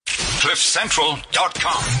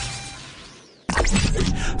CliffCentral.com.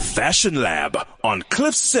 Fashion Lab on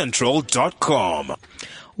CliffCentral.com.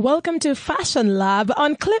 Welcome to Fashion Lab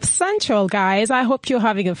on Cliff Central, guys. I hope you're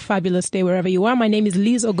having a fabulous day wherever you are. My name is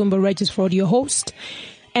Liz Ogumbo-Regisford, your host.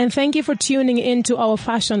 And thank you for tuning in to our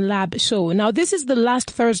Fashion Lab show. Now, this is the last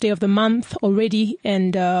Thursday of the month already,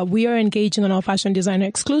 and we are engaging on our Fashion Designer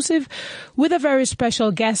Exclusive with a very special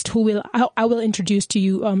guest who I will introduce to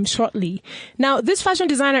you shortly. Now, this Fashion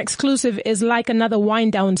Designer Exclusive is like another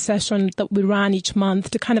wind-down session that we run each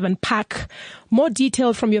month to kind of unpack more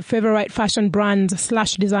detail from your favorite fashion brands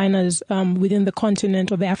 / designers within the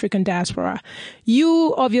continent or the African diaspora.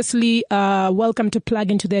 You obviously welcome to plug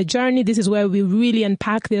into their journey. This is where we really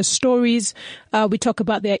unpack their stories. We talk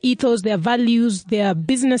about their ethos, their values, their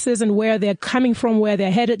businesses, and where they're coming from, where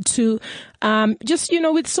they're headed to.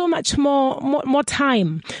 With so much more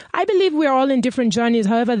time. I believe we are all in different journeys.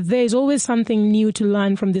 However, there's always something new to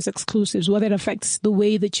learn from these exclusives, whether it affects the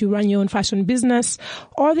way that you run your own fashion business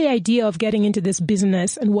or the idea of getting into this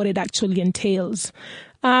business and what it actually entails.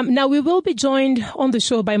 Now, we will be joined on the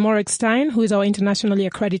show by Morag Stein, who is our internationally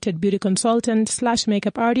accredited beauty consultant /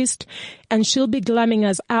 makeup artist, and she'll be glamming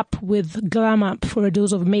us up with Glam Up for a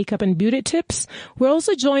dose of makeup and beauty tips. We're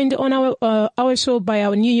also joined on our show by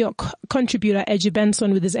our New York contributor, Edgy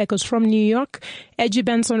Benson, with his echoes from New York. Edgy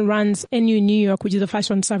Benson runs NU New York, which is a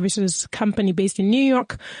fashion services company based in New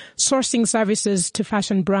York, sourcing services to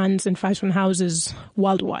fashion brands and fashion houses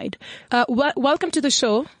worldwide. Welcome to the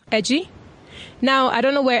show, Edgy. Now, I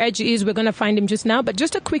don't know where Edgy is. We're going to find him just now. But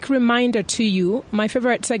just a quick reminder to you, my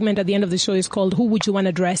favorite segment at the end of the show is called Who Would You Want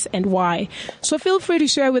to Dress and Why? So feel free to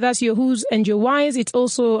share with us your who's and your whys. It's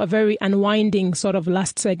also a very unwinding sort of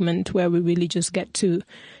last segment where we really just get to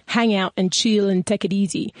hang out and chill and take it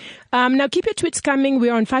easy. Now, keep your tweets coming. We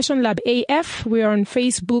are on Fashion Lab AF. We are on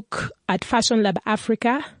Facebook at Fashion Lab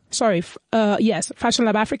Africa. Fashion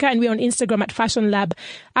Lab Africa, and we're on Instagram at Fashion Lab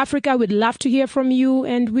Africa. We'd love to hear from you,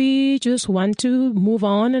 and we just want to move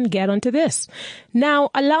on and get onto this. Now,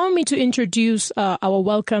 allow me to introduce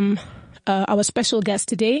our special guest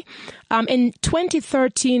today. In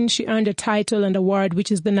 2013, she earned a title and award,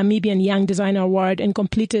 which is the Namibian Young Designer Award, and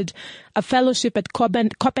completed a fellowship at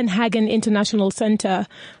Copenhagen International Center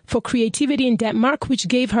for Creativity in Denmark, which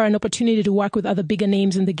gave her an opportunity to work with other bigger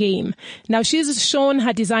names in the game. Now, she's shown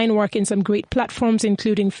her design work in some great platforms,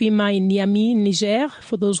 including FIMA in Niamey, Niger,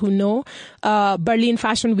 for those who know, Berlin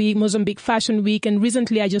Fashion Week, Mozambique Fashion Week, and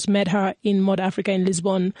recently I just met her in Mod Africa in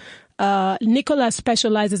Lisbon. Nicola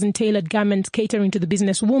specializes in tailored garments catering to the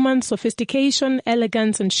businesswoman. Sophistication,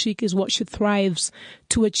 elegance, and chic is what she thrives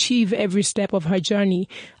to achieve every step of her journey.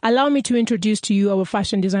 Allow me to introduce to you our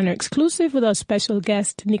Fashion Designer Exclusive with our special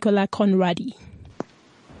guest, Nicola Conradi.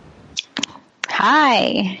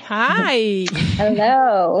 Hi. Hi.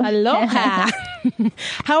 Hello. Aloha.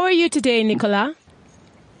 How are you today, Nicola?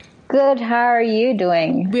 Good. How are you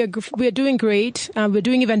doing? We're doing great. We're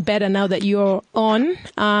doing even better now that you're on.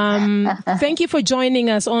 Thank you for joining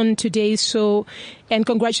us on today's show, and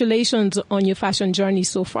congratulations on your fashion journey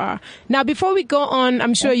so far. Now, before we go on,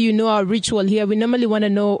 I'm sure you know our ritual here. We normally want to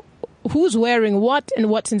know who's wearing what and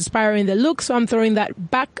what's inspiring the look. So I'm throwing that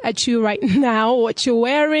back at you right now. What you're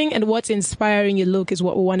wearing and what's inspiring your look is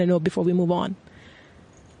what we want to know before we move on.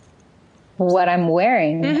 What I'm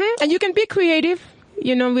wearing. Mm-hmm. And you can be creative.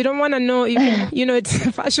 We don't want to know,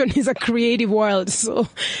 fashion is a creative world. So,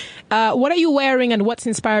 what are you wearing and what's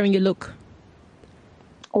inspiring your look?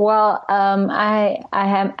 Well, I'm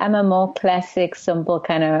a more classic, simple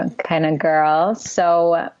kind of girl.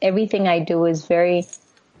 So everything I do is very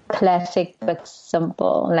classic, but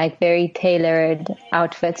simple, like very tailored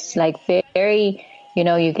outfits, like very,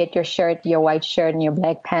 you get your shirt, your white shirt and your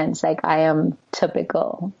black pants. Like I am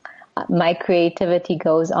typical. My creativity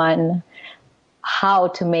goes on how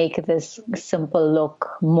to make this simple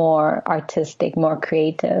look more artistic, more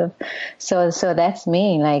creative. So that's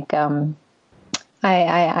me. Like,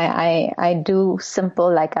 I do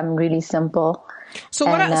simple, like I'm really simple.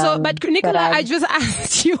 But Nicola, I just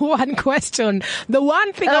asked you one question. The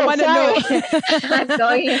one thing I want to know. I'm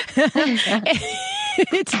sorry.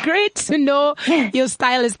 It's great to know your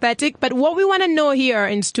style aesthetic, but what we want to know here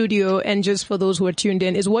in studio, and just for those who are tuned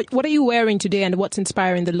in, is what are you wearing today and what's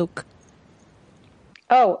inspiring the look?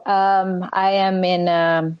 I am in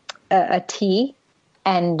a tee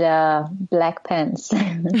and black pants.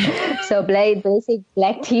 So basic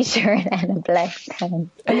black t-shirt and a black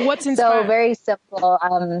pants. And what's inspiring? So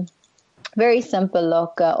very simple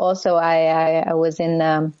look. Also, I was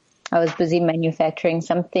busy manufacturing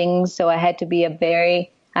some things, so I had to be a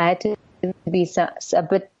bit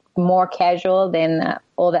more casual than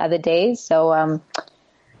all the other days. So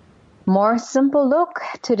more simple look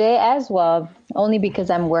today as well, only because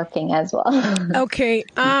I'm working as well. Okay.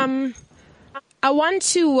 I want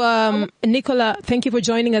to, Nicola, thank you for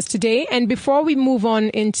joining us today. And before we move on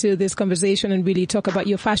into this conversation and really talk about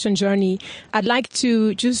your fashion journey, I'd like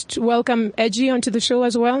to just welcome Edgy onto the show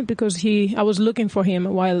as well, because I was looking for him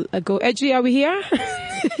a while ago. Edgy, are we here?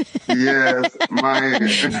 Yes,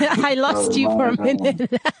 I lost you for a minute.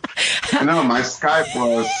 No, my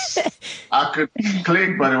Skype I could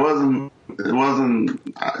click, but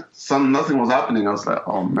nothing was happening. I was like,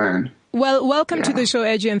 oh man. Well, welcome to the show,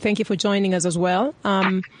 Edgy, and thank you for joining us as well.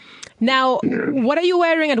 Now, what are you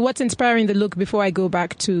wearing and what's inspiring the look before I go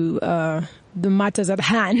back to the matters at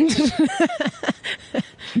hand?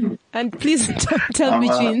 And please tell me,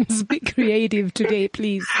 Jeans, be creative today,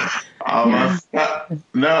 please. I'm as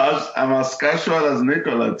casual as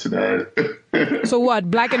Nicola today. So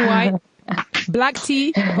what, black and white? Black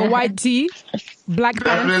tee or white tee? Black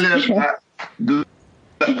pants?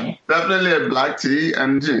 Definitely a black tee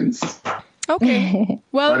and jeans. Okay.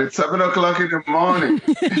 Well, but it's 7:00 in the morning.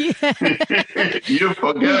 You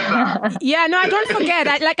forget that. Yeah, no, I don't forget.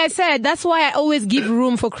 Like I said, that's why I always give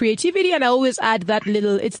room for creativity, and I always add that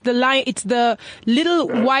it's the little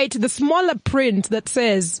white, the smaller print that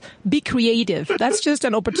says, be creative. That's just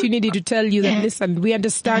an opportunity to tell you that, listen, we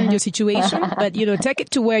understand your situation, but take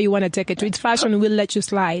it to where you want to take it to. It's fashion, we'll let you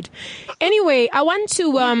slide. Anyway, I want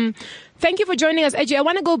to, thank you for joining us, Edgy. I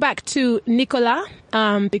want to go back to Nicola,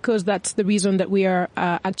 because that's the reason that we are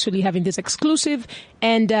actually having this exclusive.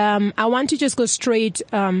 And I want to just go straight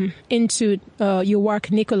into your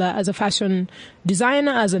work, Nicola, as a fashion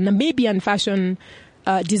designer, as a Namibian fashion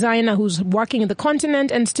designer who's working in the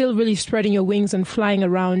continent and still really spreading your wings and flying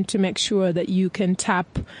around to make sure that you can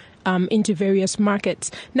tap into various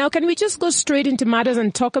markets. Now, can we just go straight into matters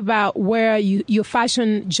and talk about where your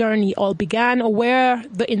fashion journey all began, or where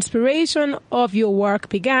the inspiration of your work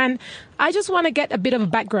began? I just want to get a bit of a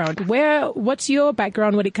background. What's your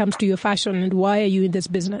background when it comes to your fashion, and why are you in this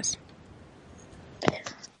business?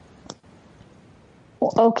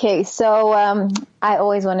 Okay, so I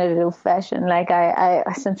always wanted to do fashion. Like I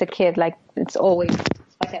since a kid, like it's always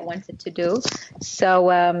what I wanted to do.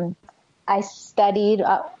 So I studied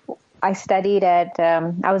at,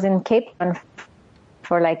 I was in Cape Town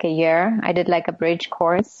for like a year. I did like a bridge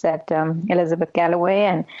course at Elizabeth Galloway,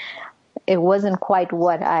 and it wasn't quite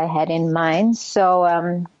what I had in mind. So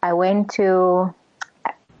I went to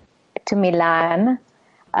Milan,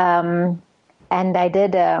 and I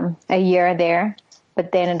did a year there,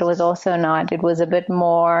 but then it was also not. It was a bit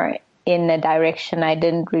more in a direction I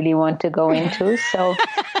didn't really want to go into. So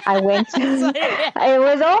I went to, it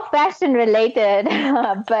was all fashion related,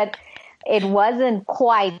 but it wasn't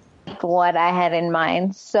quite what I had in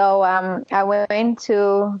mind. So I went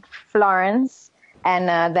to Florence, and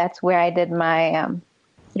that's where I did my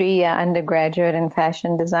 3-year undergraduate in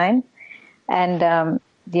fashion design. And I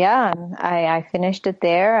finished it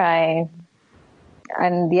there. I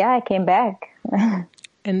came back.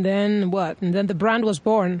 And then what? And then the brand was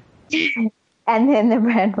born. And then the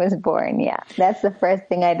brand was born. Yeah, that's the first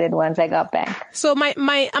thing I did once I got back. So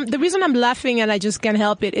the reason I'm laughing, and I just can't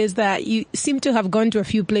help it, is that you seem to have gone to a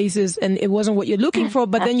few places and it wasn't what you're looking for.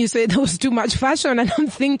 But then you say there was too much fashion, and I'm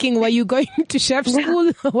thinking, were you going to chef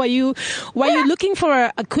school? were you looking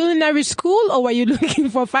for a culinary school, or were you looking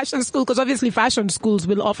for fashion school? Because obviously fashion schools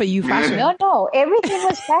will offer you fashion. No, everything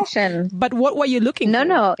was fashion. But what were you looking for?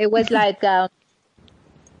 No, it was like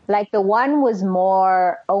the one was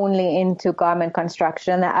more only into garment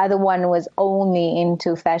construction. The other one was only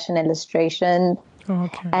into fashion illustration.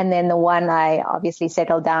 Okay. And then the one I obviously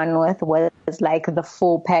settled down with was like the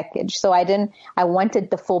full package. So I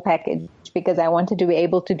wanted the full package because I wanted to be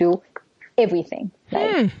able to do everything.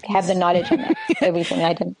 Have the knowledge of everything.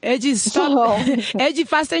 I didn't. Edgy, stop. Edgy,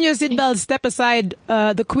 fasten your seatbelt. Step aside.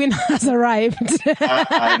 The queen has arrived.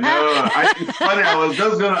 I know. It's funny. I was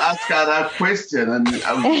just going to ask her that question, and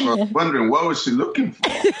I was wondering what was she looking for.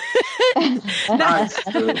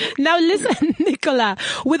 Now listen, Nicola.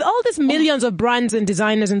 With all these millions of brands and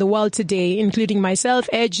designers in the world today, including myself,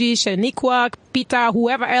 Edgy, Shaniqua, Peter,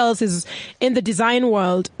 whoever else is in the design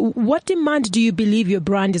world, what demand do you believe your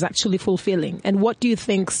brand is actually fulfilling, and what do you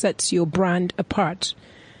think sets your brand apart?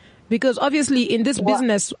 Because obviously in this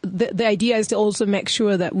business, the idea is to also make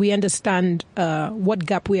sure that we understand what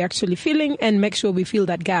gap we're actually filling and make sure we fill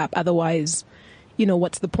that gap. Otherwise,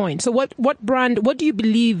 what's the point? So what do you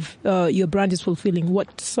believe your brand is fulfilling?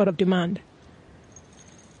 What sort of demand?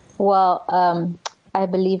 Well, I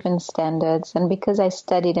believe in standards. And because I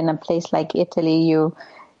studied in a place like Italy,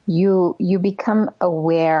 you become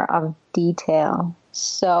aware of detail.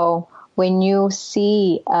 So when you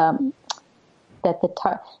see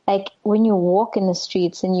like when you walk in the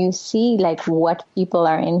streets and you see like what people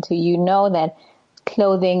are into, you know that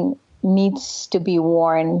clothing needs to be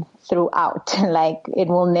worn throughout. Like it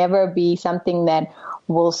will never be something that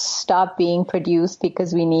will stop being produced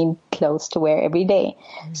because we need clothes to wear every day.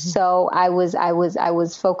 Mm-hmm. So I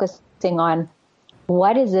was focusing on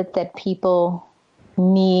what is it that people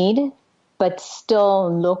need but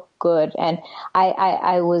still look good. And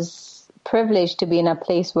I was privileged to be in a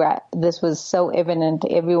place where this was so evident.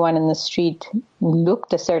 Everyone in the street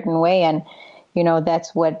looked a certain way, and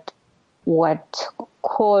that's what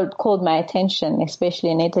called my attention, especially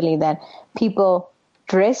in Italy, that people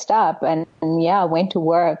dressed up and went to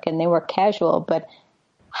work, and they were casual, but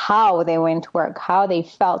how they went to work, how they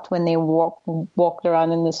felt when they walked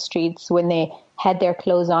around in the streets, when they had their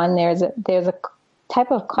clothes on, there's a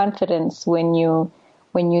type of confidence when you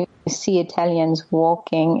see Italians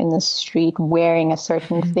walking in the street wearing a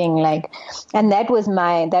certain thing, like, and that was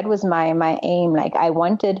my aim. Like I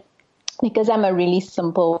wanted, because I'm a really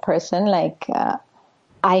simple person, like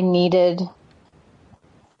I needed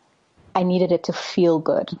it to feel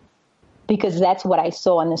good, because that's what I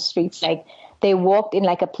saw on the streets. Like they walked in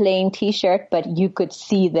like a plain T-shirt, but you could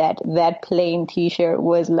see that plain T-shirt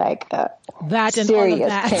was like a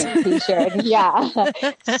serious plain T-shirt. Yeah.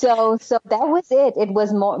 So that was it. It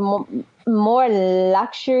was more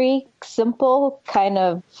luxury, simple kind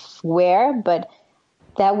of wear, but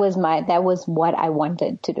that was what I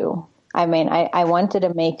wanted to do. I mean, I wanted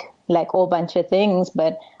to make like a whole bunch of things,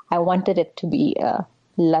 but I wanted it to be a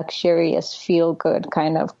luxurious, feel-good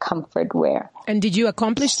kind of comfort wear. And did you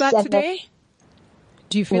accomplish that today?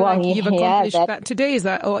 Do you feel like you've accomplished that today? Is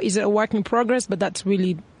it a work in progress? But that's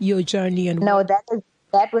really your journey. And no,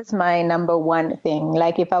 that was my number one thing.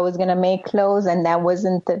 Like if I was going to make clothes and that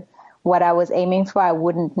wasn't what I was aiming for, I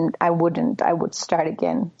would start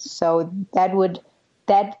again. So that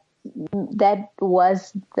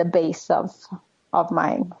was the base of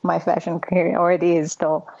my fashion career, or it is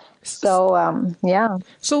still. So, yeah.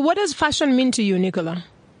 So what does fashion mean to you, Nicola?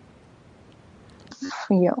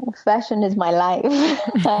 Fashion is my life.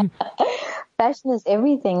 Fashion is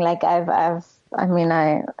everything. Like I've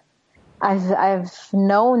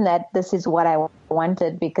known that this is what I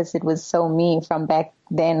wanted because it was so me from back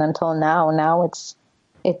then until now. Now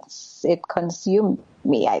it consumed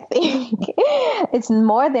me. I think it's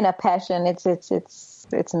more than a passion. It's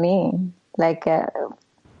me. Like, and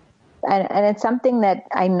it's something that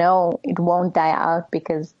I know it won't die out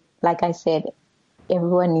because, like I said,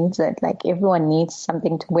 everyone needs it. Like everyone needs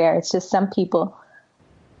something to wear. It's just some people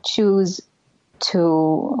choose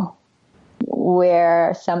to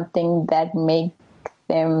wear something that makes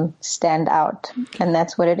them stand out. And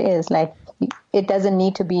that's what it is. Like it doesn't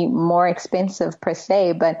need to be more expensive per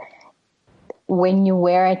se, but when you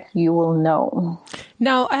wear it, you will know.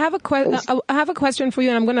 Now, I have a question for you,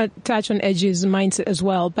 and I'm going to touch on Edgy's mindset as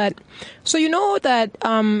well. But so you know that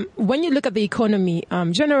when you look at the economy,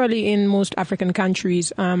 generally in most African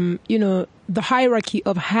countries, the hierarchy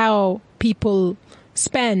of how people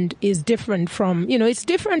spend is different from, it's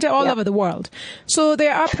different all over the world. So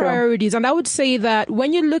there are priorities. And I would say that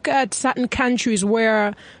when you look at certain countries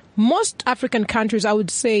where most African countries, I would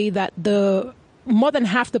say that more than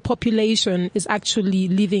half the population is actually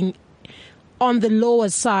living on the lower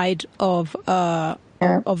side of the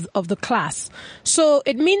class. So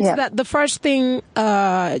it means that the first thing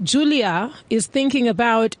Julia is thinking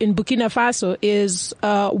about in Burkina Faso is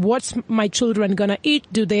what's my children gonna eat?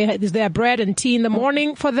 Is there bread and tea in the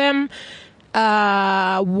morning for them?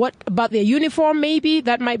 What about their uniform? Maybe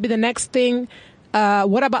that might be the next thing.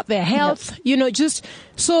 What about their health?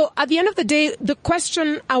 So at the end of the day, the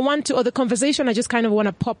question or the conversation I just kind of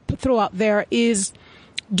want to throw out there is,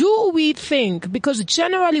 do we think, because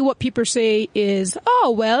generally what people say is,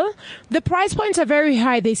 oh, well, the price points are very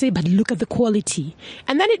high. They say, but look at the quality.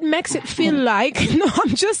 And then it makes it feel like, no,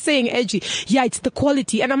 I'm just saying edgy. Yeah, it's the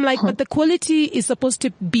quality. And I'm like, but the quality is supposed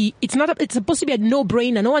to be, it's supposed to be a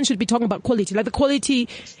no-brainer. No one should be talking about quality. Like the quality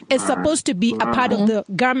is supposed to be a part of the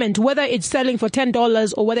garment, whether it's selling for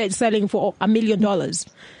 $10 or whether it's selling for $1 million.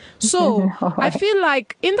 So I feel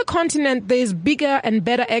like in the continent, there's bigger and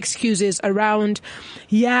better excuses around,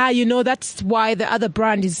 that's why the other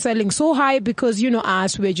brand is selling so high because,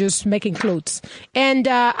 we're just making clothes. And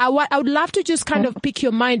I would love to just kind of pick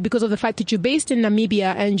your mind because of the fact that you're based in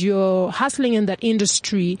Namibia and you're hustling in that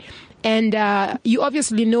industry. And you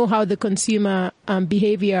obviously know how the consumer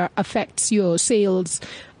behavior affects your sales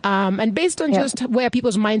and based on just where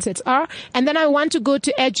people's mindsets are. And then I want to go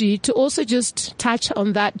to Edgy to also just touch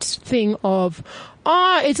on that thing of,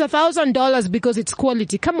 it's $1,000 because it's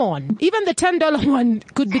quality. Come on. Even the $10 one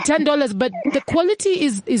could be $10, but the quality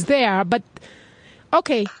is there. But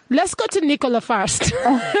okay, let's go to Nicola first.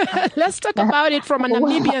 Let's talk about it from a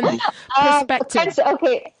Namibian perspective.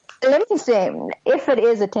 Okay, let me say, if it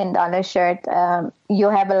is a $10 shirt, you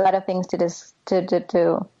have a lot of things to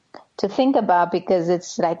think about, because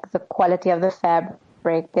it's like the quality of the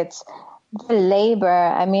fabric, it's the labor.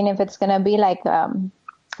 I mean, if it's going to be like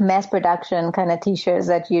mass production kind of t-shirts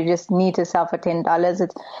that you just need to sell for $10,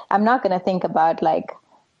 I'm not going to think about like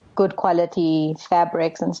good quality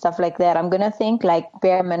fabrics and stuff like that. I'm going to think like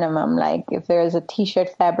bare minimum, like if there is a t-shirt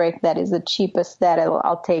fabric that is the cheapest, that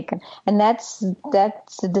I'll take. And that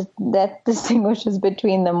distinguishes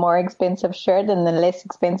between the more expensive shirt and the less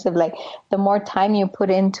expensive. Like the more time you put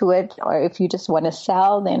into it, or if you just want to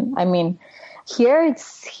sell, then I mean, here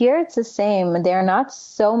it's the same. There are not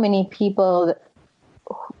so many people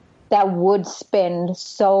that would spend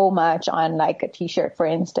so much on like a t-shirt, for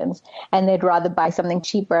instance, and they'd rather buy something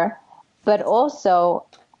cheaper. But also,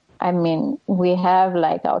 I mean, we have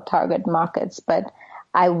like our target markets, but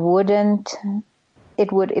it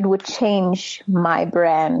would change my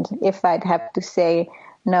brand if I'd have to say,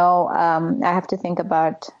 no, I have to think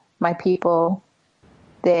about my people,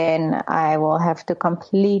 then I will have to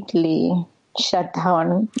completely shut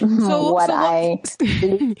down I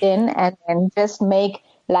believe in, and then just make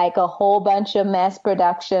like a whole bunch of mass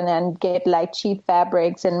production and get like cheap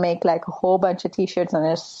fabrics and make like a whole bunch of t-shirts and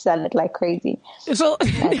just sell it like crazy. So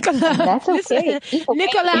Nicola, that's okay.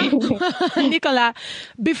 Nicola,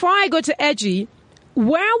 before I go to Edgy,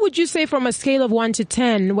 where would you say from a scale of 1 to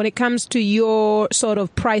 10 when it comes to your sort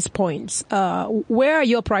of price points? Where are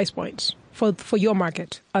your price points for your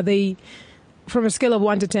market? Are they from a scale of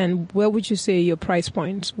 1 to 10? Where would you say your price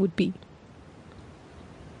points would be?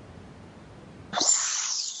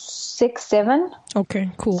 6, 7. Okay,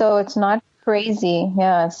 cool. So it's not crazy.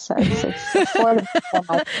 Yes, it's affordable for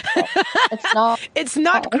my. It's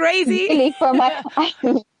not crazy. Really for my.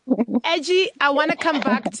 Edgy, I want to come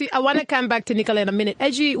back to Nicola in a minute.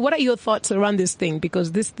 Edgy, what are your thoughts around this thing?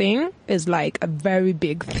 Because this thing is like a very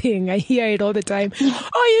big thing. I hear it all the time.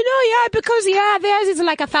 Because theirs is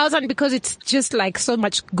like 1,000 because it's just like so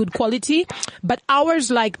much good quality, but ours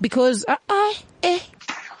like because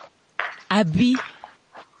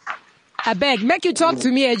I beg, make you talk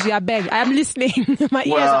to me, Edgy. I beg. I am listening. My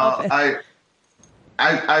ears are open.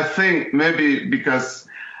 I think maybe because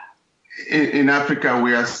in Africa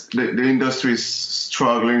the industry is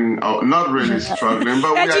struggling, not really struggling,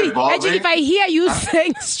 but we are evolving. Edgy, if I hear you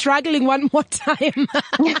saying struggling one more time,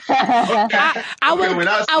 I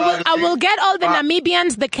will get all the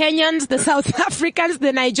Namibians, the Kenyans, the South Africans,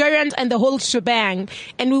 the Nigerians, and the whole shebang,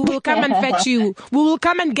 and we will come and fetch you. We will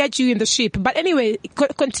come and get you in the ship. But anyway,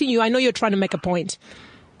 continue. I know you're trying to make a point.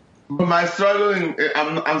 But my struggling,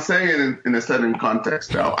 I'm saying it in a certain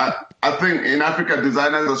context now. I think in Africa,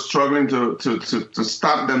 designers are struggling to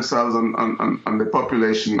stamp themselves on the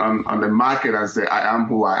population, on the market, and say, I am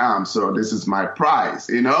who I am, so this is my price,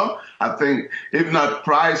 I think if not,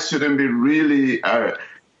 price shouldn't be really,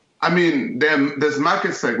 there's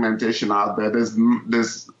market segmentation out there. There's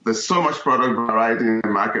so much product variety in the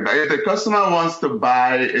market. If the customer wants to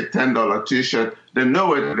buy a $10 t-shirt, they know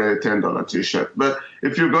where to get a $10 t-shirt. But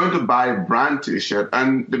if you're going to buy a brand t-shirt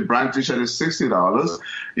and the brand t-shirt is $60,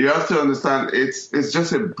 you have to understand it's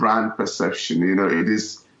just a brand perception. It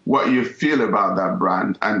is what you feel about that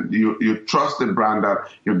brand, and you trust the brand that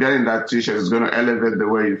you're getting that t-shirt is going to elevate the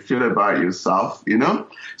way you feel about yourself.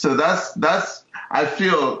 So that's I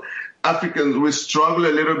feel Africans, we struggle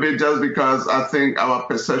a little bit just because I think our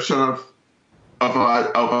perception of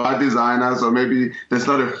our designers, or maybe there's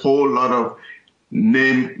not a whole lot of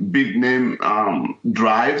big name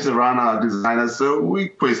drives around our designers, so we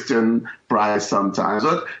question price sometimes.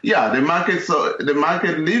 But yeah, the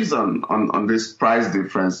market lives on these price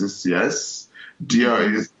differences. Yes, a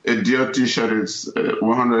Dior t-shirt is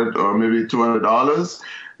 $100 or maybe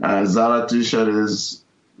 $200. Zara t-shirt is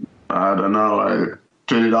 $20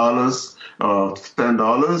 or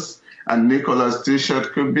 $10. And Nicola's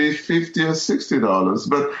t-shirt could be $50 or $60.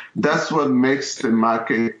 But that's what makes the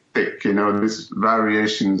market thick, these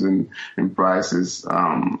variations in prices,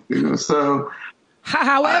 so.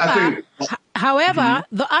 However,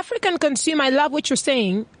 the African consumer, I love what you're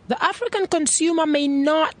saying, the African consumer may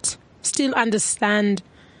not still understand.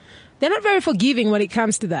 They're not very forgiving when it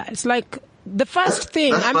comes to that. It's like the first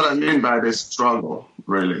thing. That's what I mean by the struggle,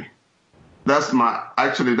 really. That's what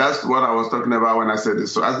I was talking about when I said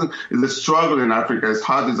this. So I think the struggle in Africa is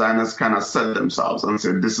how designers kind of set themselves and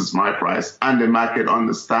say, this is my price. And the market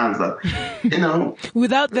understands that,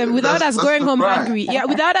 without us going home hungry. Yeah,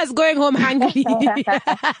 without us going home hungry.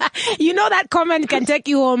 That comment can take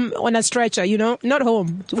you home on a stretcher, not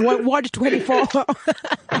home. Ward 24.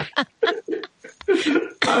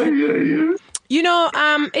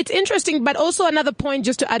 It's interesting, but also another point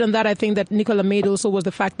just to add on that, I think that Nicola made also was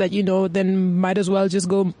the fact that, then might as well just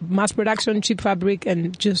go mass production, cheap fabric,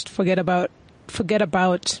 and just forget about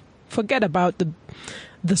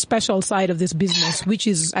the special side of this business, which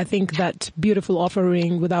is, I think, that beautiful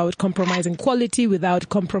offering without compromising quality, without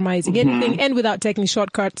compromising anything, and without taking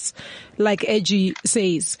shortcuts, like Edgy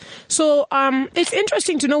says. So, it's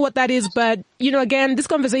interesting to know what that is, but, again, these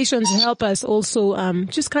conversations help us also,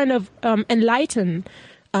 just kind of, enlighten,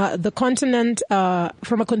 the continent,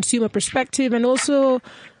 from a consumer perspective, and also,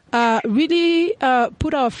 really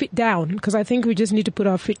put our feet down, because I think we just need to put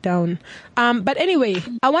our feet down. But anyway,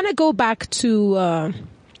 I want to go back to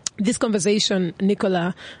this conversation,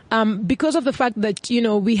 Nicola, because of the fact that,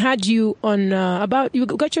 we had you on you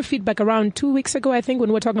got your feedback around 2 weeks ago, I think, when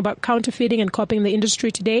we were talking about counterfeiting and copying the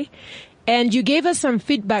industry today. And you gave us some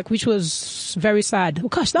feedback, which was very sad. Oh,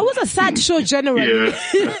 gosh, that was a sad show generally.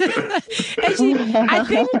 Actually, I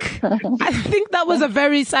think that was a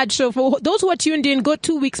very sad show. For those who are tuned in, go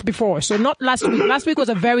 2 weeks before. So not last week. Last week was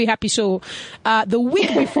a very happy show. The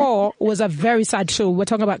week before was a very sad show. We're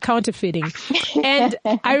talking about counterfeiting. And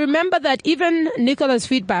I remember that even Nicola's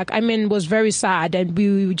feedback, was very sad. And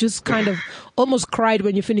we just kind of almost cried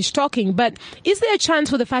when you finished talking. But is there a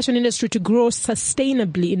chance for the fashion industry to grow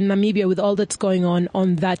sustainably in Namibia with all that's going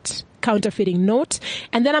on that counterfeiting note?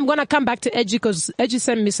 And then I'm going to come back to Edgy, because Edgy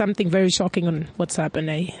sent me something very shocking on WhatsApp,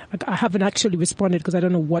 and I haven't actually responded because I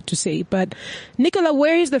don't know what to say. But Nicola,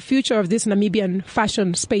 where is the future of this Namibian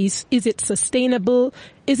fashion space? Is it sustainable?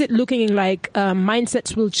 Is it looking like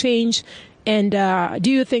mindsets will change? And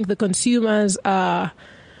do you think the consumers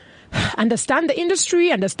understand the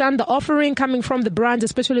industry, understand the offering coming from the brands,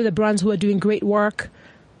 especially the brands who are doing great work?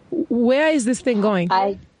 Where is this thing going?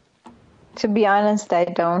 To be honest, I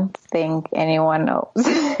don't think anyone knows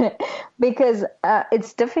because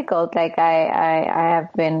it's difficult. Like I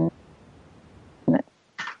have been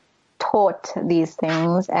taught these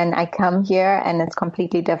things, and I come here and it's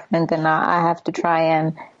completely different, and I have to try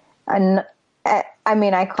and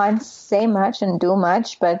I can't say much and do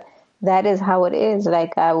much, but that is how it is.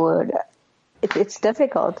 Like it's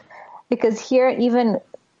difficult because here even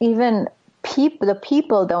the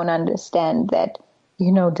people don't understand that,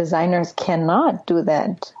 designers cannot do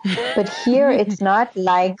that. But here it's not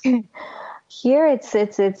like, here it's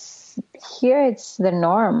the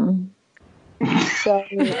norm. So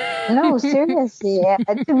no, seriously,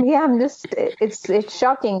 to me, it's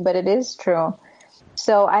shocking, but it is true.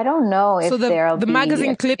 So I don't know if there'll be the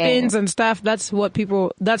magazine clip-ins and stuff. That's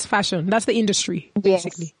fashion. That's the industry,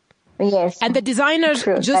 basically. Yes. And the designers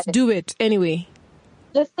do it anyway.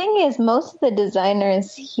 The thing is, most of the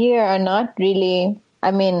designers here are not really,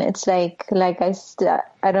 it's like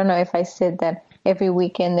I don't know if I said that every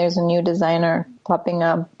weekend there's a new designer popping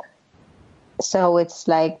up. So it's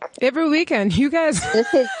like every weekend, you guys.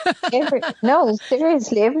 No,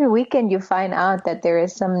 seriously, every weekend you find out that there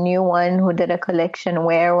is some new one who did a collection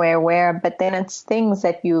where, but then it's things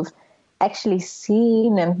that you've actually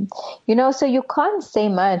seen, and so you can't say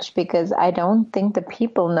much because I don't think the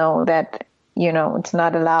people know that it's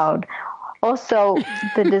not allowed. Also,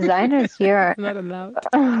 the designers here are not allowed.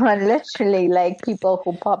 Are literally like people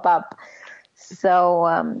who pop up. So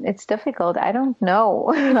it's difficult. I don't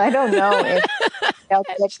know. I don't know if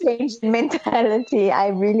they'll change mentality. I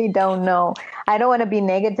really don't know. I don't want to be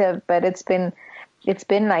negative, but it's been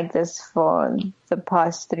like this for the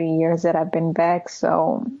past 3 years that I've been back.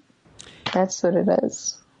 So that's what it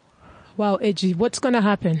is. Wow, Edgy, what's going to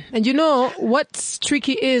happen? And what's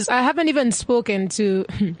tricky is I haven't even spoken to,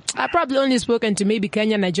 I've probably only spoken to maybe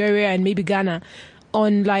Kenya, Nigeria, and maybe Ghana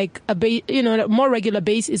on like a more regular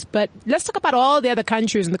basis. But let's talk about all the other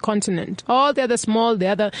countries in the continent, all the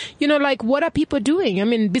other like what are people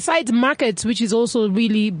doing? Besides markets, which is also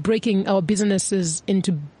really breaking our businesses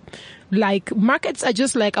into, like, markets are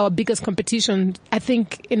just like our biggest competition, I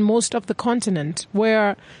think, in most of the continent,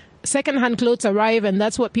 where second-hand clothes arrive and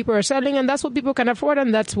that's what people are selling and that's what people can afford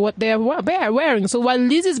and that's what they're wearing. So while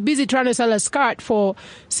Liz is busy trying to sell a skirt for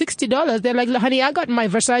 $60, they're like, honey, I got my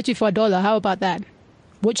Versace for $1. How about that?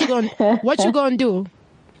 What you gonna do?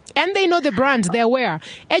 And they know the brands they wear.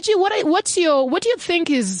 Edgy, what do you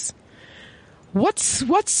think is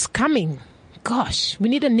what's coming? Gosh, we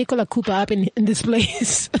need a Nicola Cooper up in this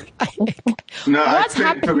place. No, What's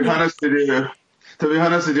I think, to be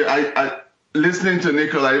honest with you, I listening to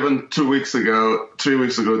Nicola even 3 weeks ago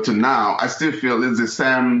to now, I still feel it's the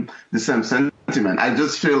same sentiment. I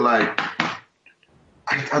just feel like,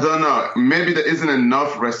 I don't know, maybe there isn't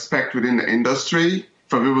enough respect within the industry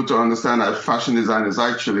for people to understand that fashion design is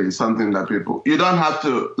actually something that you don't have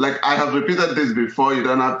to, like I have repeated this before, you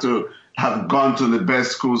don't have to have gone to the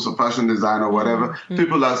best schools of fashion design or whatever.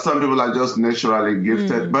 Some people are just naturally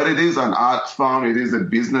gifted, but it is an art form, it is a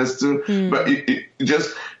business too. But it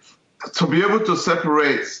just, to be able to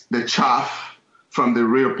separate the chaff from the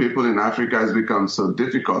real people in Africa has become so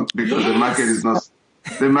difficult because the market is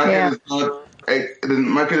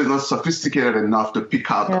not sophisticated enough to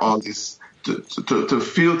pick out all this, to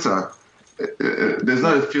filter. There's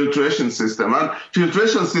not a filtration system. And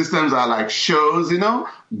filtration systems are like shows,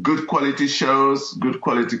 good quality shows, good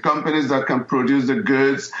quality companies that can produce the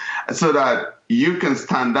goods so that you can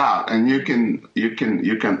stand out and you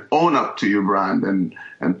can own up to your brand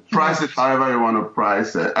and price it however you want to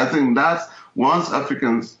price it. I think that's while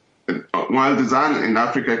design in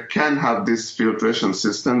Africa can have these filtration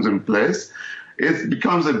systems in place, it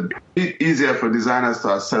becomes a bit easier for designers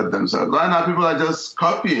to assert themselves. Right now, people are just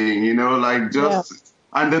copying, and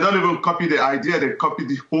they don't even copy the idea; they copy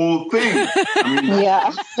the whole thing. I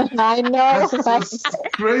mean, I know. That's just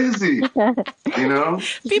crazy,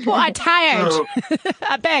 People are tired. So,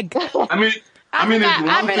 I beg. Africa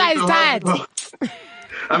is tired.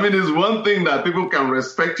 It's one thing that people can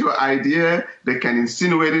respect your idea, they can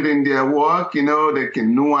insinuate it in their work, they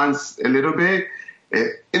can nuance a little bit.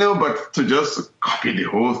 But to just copy the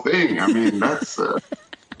whole thing, that's a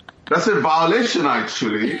violation,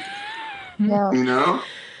 actually. Yeah.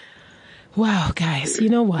 Wow, guys, you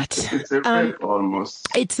know what? It's a rape almost.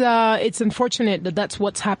 It's unfortunate that that's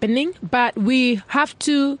what's happening, but we have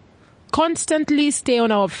to constantly stay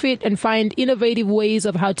on our feet and find innovative ways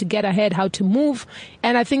of how to get ahead, how to move.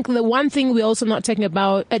 And I think the one thing we're also not taking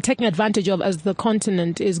advantage of as the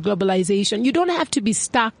continent is globalization. You don't have to be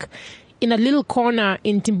stuck in a little corner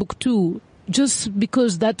in Timbuktu just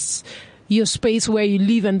because that's your space where you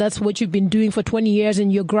live and that's what you've been doing for 20 years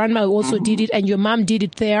and your grandma also did it and your mom did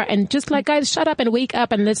it there, and just like, guys, shut up and wake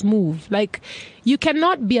up and let's move. Like, you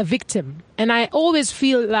cannot be a victim. And I always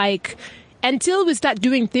feel like until we start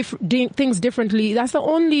doing things differently, that's the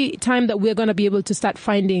only time that we're going to be able to start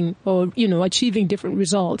finding or, achieving different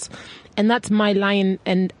results. And that's my line,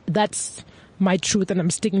 and that's my truth, and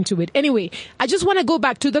I'm sticking to it. Anyway, I just want to go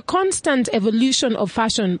back to the constant evolution of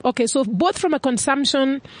fashion. Okay, so both from a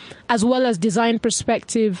consumption as well as design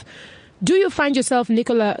perspective, do you find yourself,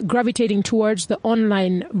 Nicola, gravitating towards the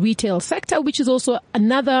online retail sector, which is also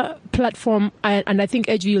another platform, and I think,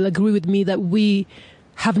 Edgy, you'll agree with me that we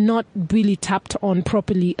have not really tapped on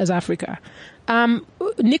properly as Africa.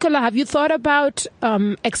 Nicola, have you thought about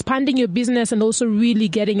expanding your business and also really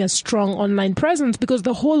getting a strong online presence, because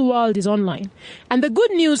the whole world is online? And the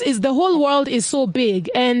good news is the whole world is so big,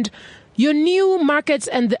 and your new markets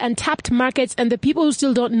and the untapped markets and the people who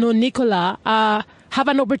still don't know Nicola have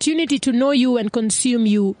an opportunity to know you and consume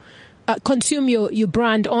your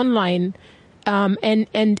brand online.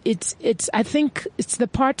 And it's, I think it's the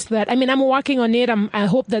part that, I'm working on it. I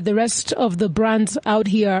hope that the rest of the brands out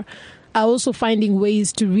here are also finding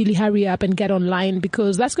ways to really hurry up and get online,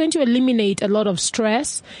 because that's going to eliminate a lot of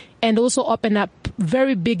stress and also open up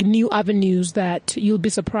very big new avenues that you'll be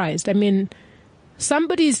surprised.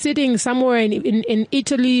 Somebody's sitting somewhere in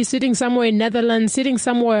Italy, sitting somewhere in Netherlands, sitting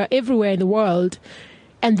somewhere everywhere in the world,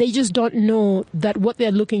 and they just don't know that what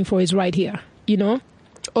they're looking for is right here,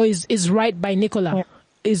 or is right by Nicola,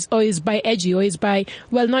 is by Edgy, or is by,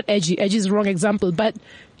 well, not Edgy. Edgy is the wrong example, but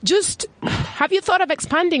just, have you thought of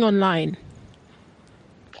expanding online?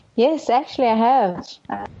 Yes, actually I have.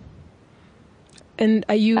 And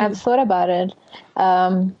I've thought about it.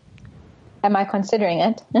 Am I considering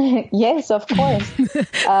it? Yes, of course.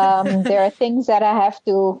 There are things that I have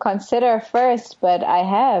to consider first, but I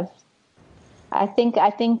have. I think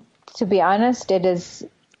to be honest, it is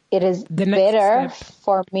better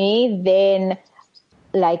for me than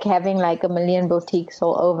like having like a million boutiques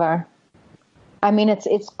all over.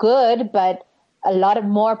 It's good, but a lot of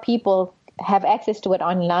more people have access to it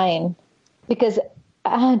online, because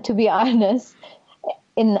to be honest,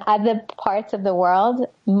 in other parts of the world,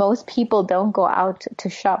 most people don't go out to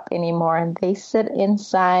shop anymore. They sit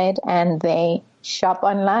inside and they shop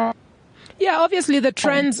online. Yeah, obviously the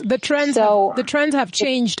trends have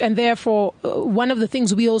changed, and therefore one of the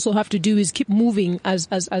things we also have to do is keep moving as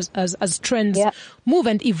trends move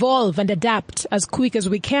and evolve and adapt as quick as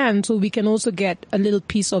we can, so we can also get a little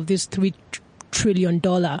piece of this $3 trillion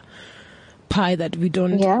pie that we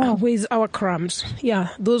don't. Where's our crumbs? Yeah,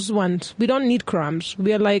 those ones. We don't need crumbs.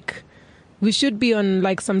 We are like, we should be on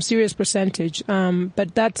like some serious percentage.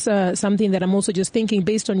 But that's something that I'm also just thinking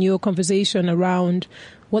based on your conversation around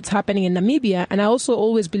what's happening in Namibia. And I also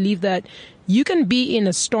always believe that you can be in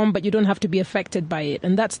a storm, but you don't have to be affected by it.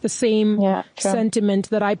 And that's the same sentiment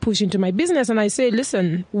that I push into my business. And I say,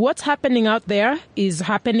 listen, what's happening out there is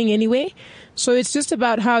happening anyway. So it's just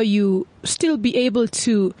about how you still be able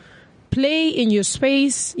to play in your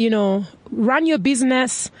space, you know, run your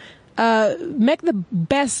business, make the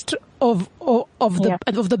best of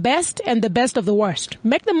the best and the best of the worst.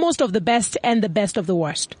 Make the most of the best and the best of the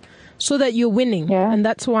worst, so that you're winning. Yeah. And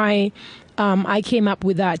that's why I came up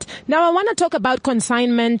with that. Now I want to talk about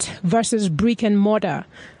consignment versus brick and mortar.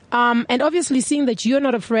 And obviously seeing that you're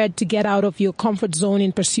not afraid to get out of your comfort zone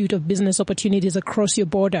in pursuit of business opportunities across your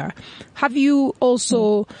border. Have you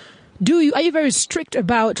also, are you very strict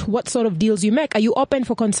about what sort of deals you make? Are you open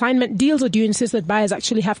for consignment deals, or do you insist that buyers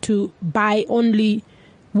actually have to buy only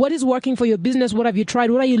what is working for your business? What have you tried?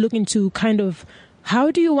 What are you looking to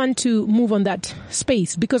how do you want to move on that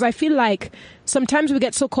space? Because I feel like sometimes we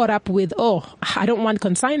get so caught up with, I don't want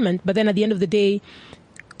consignment. But then at the end of the day,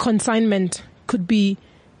 consignment could be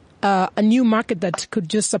a new market that could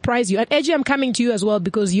just surprise you. And Edgy, I'm coming to you as well,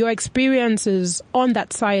 because your experiences on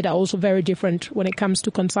that side are also very different when it comes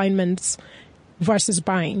to consignments versus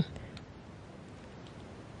buying.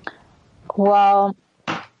 Well,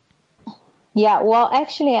 yeah, well,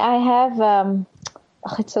 actually I have,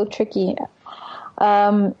 it's so tricky.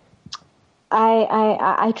 I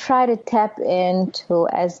try to tap into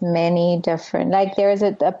as many different, like there is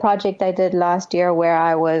a project I did last year where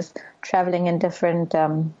I was traveling in different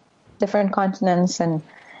continents and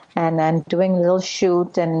doing a little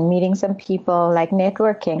shoot and meeting some people, like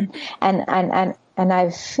networking. And I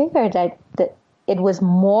figured that it was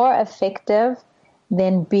more effective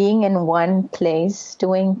than being in one place,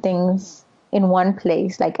 doing things in one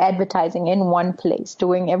place, like advertising in one place,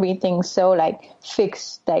 doing everything so like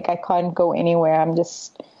fixed, like I can't go anywhere. I'm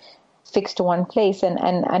just fixed to one place. And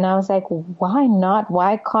I was like, why not?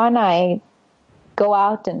 Why can't I go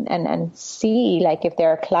out and see, like, if there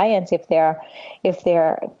are clients, if there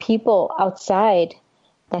are people outside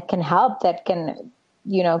that can help, that can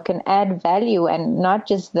add value, and not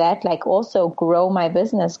just that, like also grow my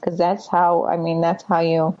business, because that's how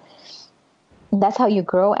you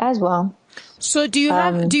grow as well. So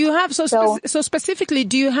specifically,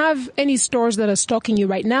 do you have any stores that are stocking you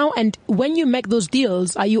right now? And when you make those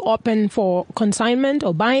deals, are you open for consignment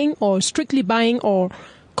or buying, or strictly buying, or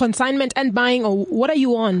consignment and buying, or what are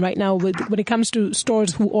you on right now when it comes to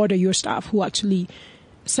stores who order your stuff, who actually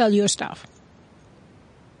sell your stuff?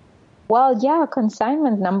 Well, yeah,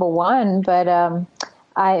 consignment number one, but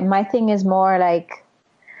my thing is more like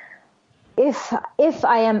if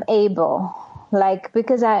I am able. Like,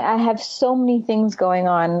 because I have so many things going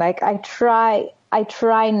on. Like I try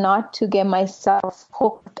not to get myself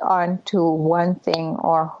hooked onto one thing,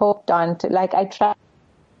 or hooked onto, like I try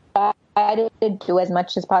to do as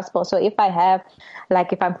much as possible. So if I have,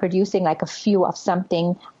 like, if I'm producing like a few of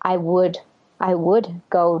something, I would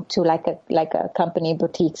go to like a company,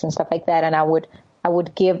 boutiques and stuff like that, and I would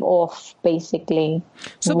give off basically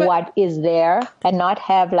what is there, and not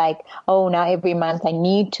have like, now every month I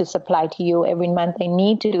need to supply to you. Every month I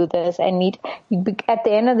need to do this. At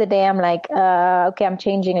the end of the day, I'm like, okay, I'm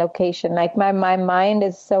changing location. Like my mind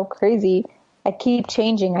is so crazy. I keep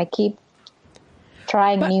changing. I keep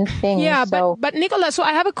trying new things. Yeah, but Nicola, so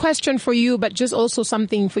I have a question for you, but just also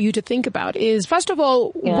something for you to think about is, first of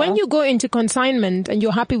all, when you go into consignment and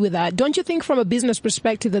you're happy with that, don't you think from a business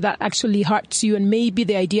perspective that actually hurts you? And maybe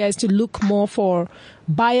the idea is to look more for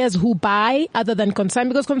buyers who buy other than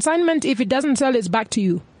consignment, because consignment, if it doesn't sell, it's back to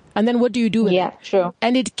you. And then what do you do with it? Yeah, true.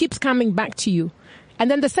 And it keeps coming back to you. And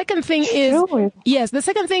then the second thing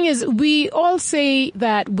is, we all say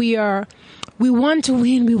that we want to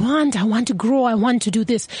win. I want to grow. I want to do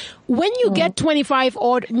this. When you get 25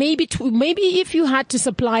 or maybe if you had to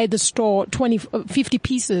supply the store 50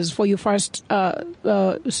 pieces for your first,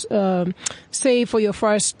 say for your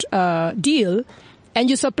first, deal, and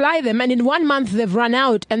you supply them, and in 1 month they've run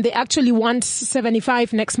out and they actually want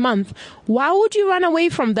 75 next month, why would you run away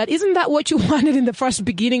from that? Isn't that what you wanted in the first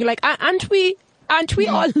beginning? Like, aren't we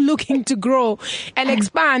all looking to grow and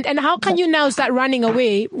expand? And how can you now start running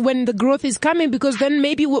away when the growth is coming? Because then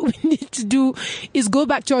maybe what we need to do is go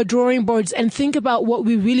back to our drawing boards and think about what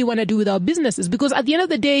we really want to do with our businesses. Because at the end of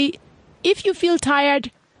the day, if you feel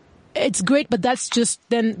tired, it's great, but that's just,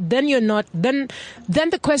 then you're not, then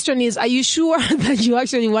the question is, are you sure that you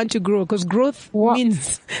actually want to grow? Because growth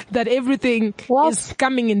means that everything is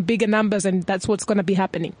coming in bigger numbers, and that's what's going to be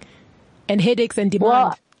happening. And headaches and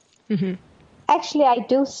demand. Well, actually, I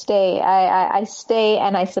do stay. I stay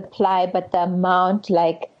and I supply, but the amount,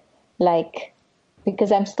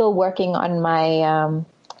 because I'm still working on my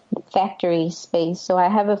factory space, so I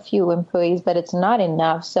have a few employees, but it's not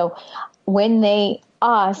enough. So when they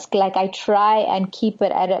ask, I try and keep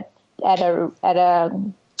it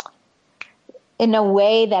in a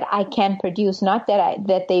way that I can produce, not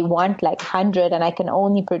that they want 100 and I can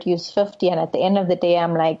only produce 50, and at the end of the day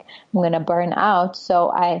I'm going to burn out.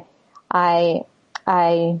 So I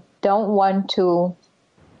don't want to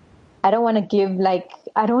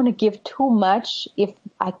give too much if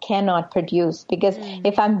I cannot produce, because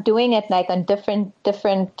if I'm doing it on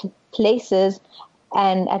different places,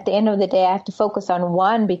 and at the end of the day I have to focus on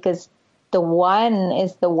one because the one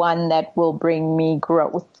is the one that will bring me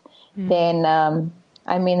growth. Then I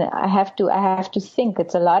have to think.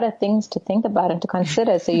 It's a lot of things to think about and to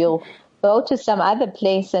consider. So you'll go to some other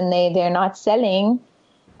place and they're not selling,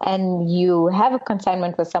 and you have a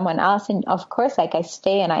consignment with someone else, and of course I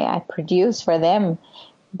stay and I produce for them,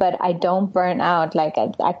 but I don't burn out. I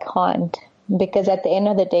can't, because at the end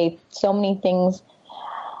of the day so many things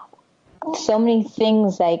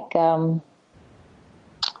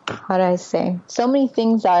how do I say? So many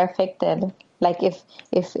things are affected.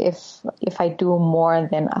 If I do more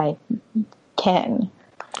than I can,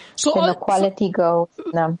 so then the quality goes.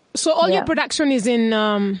 So all your production is in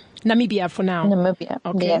Namibia for now? Namibia,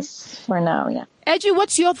 okay. Yes, for now, yeah. Edgy,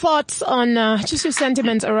 what's your thoughts on just your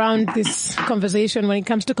sentiments around this conversation when it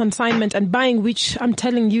comes to consignment and buying, which I'm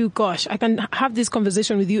telling you, gosh, I can have this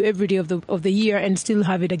conversation with you every day of the year and still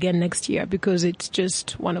have it again next year, because it's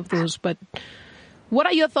just one of those. But what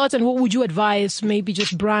are your thoughts, and what would you advise maybe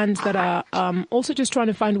just brands that are also just trying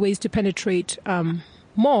to find ways to penetrate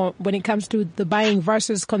more when it comes to the buying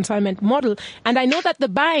versus consignment model? And I know that the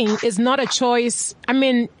buying is not a choice. I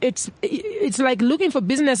mean, it's like looking for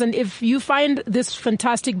business, and if you find this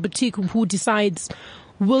fantastic boutique who decides,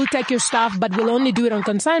 we'll take your stuff, but we'll only do it on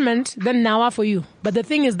consignment, then now for you. But the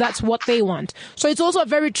thing is, that's what they want. So it's also a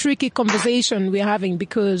very tricky conversation we're having,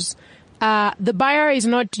 because the buyer is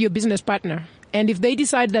not your business partner. And if they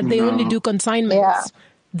decide that they only do consignments,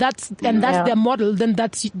 that's their model, then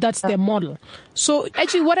that's their model. So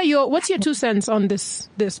actually, what's your 2 cents on this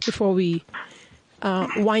before we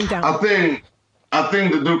wind down? I think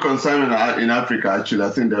the do consignment in Africa, actually,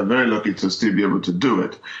 I think they're very lucky to still be able to do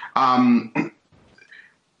it.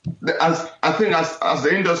 As the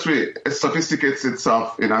industry sophisticates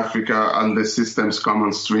itself in Africa and the systems come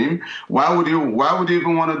on stream, why would you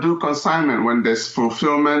even want to do consignment when there's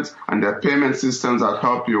fulfillment and there are payment systems that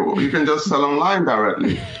help you? You can just sell online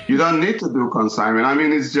directly. You don't need to do consignment. I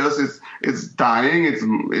mean, it's dying. It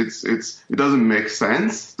doesn't make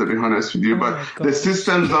sense, to be honest with you. But the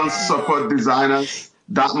systems don't support designers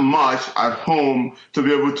that much at home to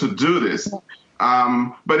be able to do this.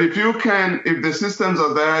 But if the systems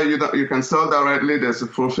are there, you can sell directly. There's a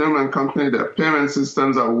fulfillment company, there are payment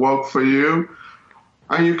systems that work for you.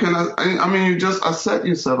 And you you just assert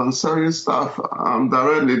yourself and sell your stuff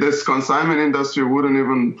directly. This consignment industry wouldn't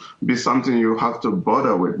even be something you have to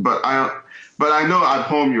bother with. But I know at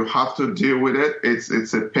home you have to deal with it.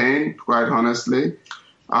 It's a pain, quite honestly.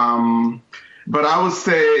 But I would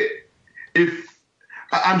say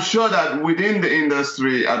I'm sure that within the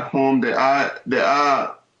industry at home, there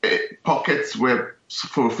are pockets where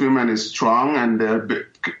fulfillment is strong and their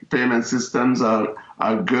payment systems are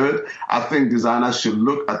good. I think designers should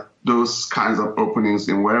look at those kinds of openings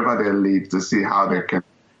in wherever they live to see how they can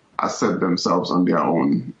assert themselves on their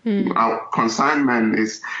own. Consignment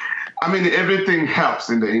everything helps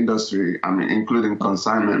in the industry, including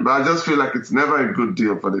consignment, but I just feel like it's never a good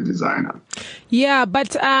deal for the designer. Yeah,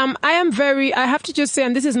 but I have to just say,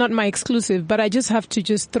 and this is not my exclusive, but I just have to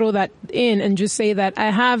just throw that in and just say that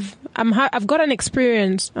I've got an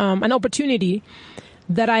experience, an opportunity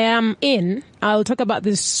that I am in. I'll talk about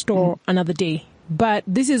this store another day. But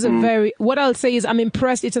this is what I'll say is I'm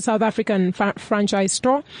impressed. It's a South African franchise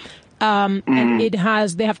store. And they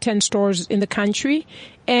have 10 stores in the country,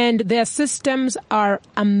 and their systems are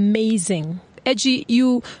amazing. Edgy,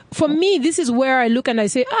 for me, this is where I look and I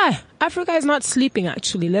say, Africa is not sleeping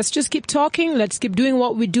actually. Let's just keep talking. Let's keep doing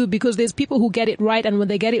what we do, because there's people who get it right, and when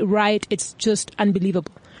they get it right, it's just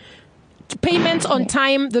unbelievable. Payments on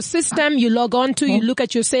time, the system you log on to, you look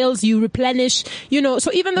at your sales, you replenish,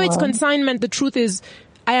 so even though it's consignment, the truth is,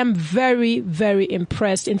 I am very, very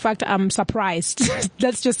impressed. In fact, I'm surprised.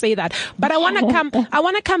 Let's just say that. But I want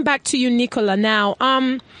to come back to you, Nicola, now.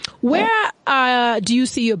 Where do you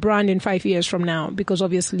see your brand in 5 years from now? Because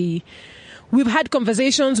obviously we've had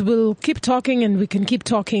conversations, we'll keep talking and we can keep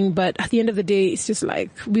talking. But at the end of the day, it's just like,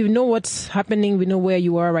 we know what's happening. We know where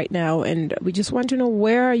you are right now. And we just want to know,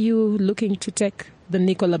 where are you looking to take the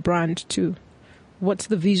Nicola brand to? What's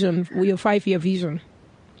the vision, your 5-year vision?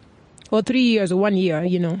 Or 3 years or 1 year,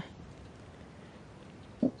 you know?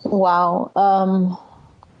 Wow.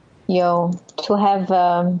 To have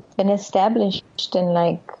been established in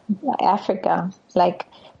like Africa, like,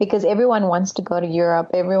 because everyone wants to go to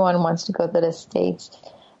Europe, everyone wants to go to the States,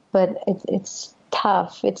 but it's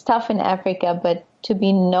tough. It's tough in Africa, but to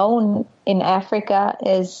be known in Africa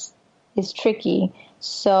is tricky.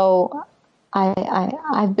 So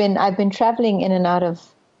I've been traveling in and out of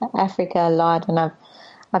Africa a lot, and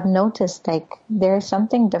I've noticed like there's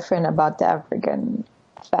something different about the African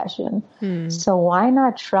fashion. So why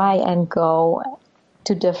not try and go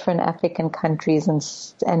to different African countries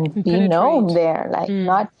and be known there?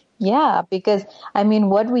 Because I mean,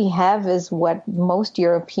 what we have is what most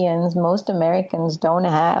Europeans, most Americans don't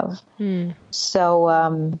have.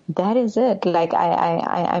 So that is it. Like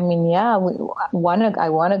I mean, I want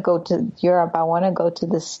to go to Europe. I want to go to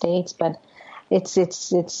the States, but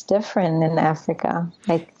it's different in Africa.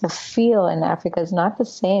 Like the feel in Africa is not the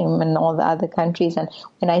same in all the other countries. And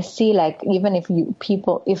when I see, like, even if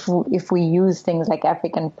we use things like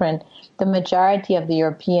African print, the majority of the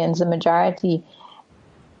Europeans, I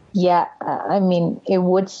mean, it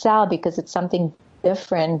would sell because it's something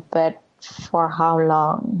different, but for how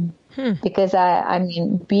long? Because I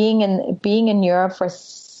mean, being in Europe for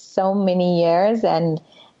so many years and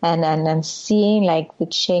seeing like the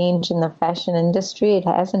change in the fashion industry, it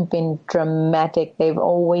hasn't been dramatic. They've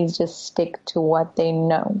always just stick to what they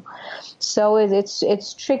know. So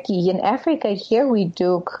it's tricky. In Africa here, we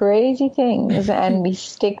do crazy things and we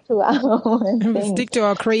stick to our own things. We stick to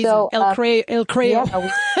our crazy El Creo.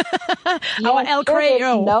 Our El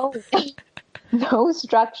Creo. No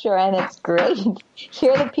structure, and it's great.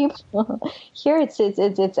 Here the people, here it's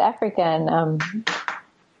Africa, and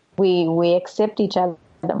we accept each other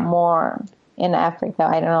more in Africa.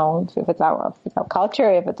 I don't know if it's our culture,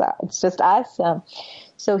 if it's just us.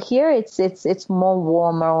 So here it's more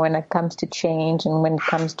warmer when it comes to change and when it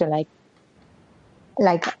comes to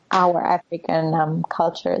like our African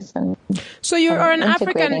cultures. And so you're an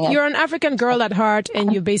African girl at heart,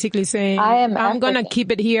 and you're basically saying, I'm gonna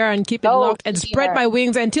keep it here and keep it locked and spread my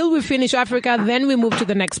wings until we finish Africa, then we move to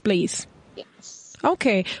the next place.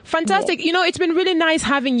 Okay, fantastic. Yes. You know, it's been really nice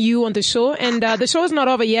having you on the show, and the show is not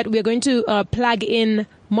over yet. We're going to plug in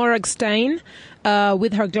Morag Stein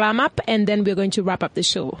with her glam up, and then we're going to wrap up the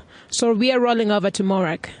show. So we are rolling over to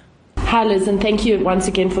Morag. Hi Liz, and thank you once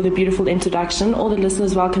again for the beautiful introduction. All the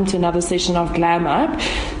listeners, welcome to another session of Glam Up.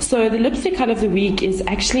 So the lipstick cut of the week is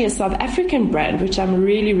actually a South African brand, which I'm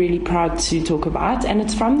really, really proud to talk about. And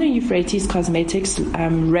it's from the Euphrates Cosmetics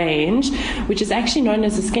range, which is actually known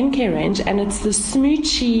as a skincare range. And it's the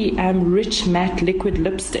Smoochy Rich Matte Liquid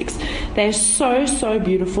Lipsticks. They're so, so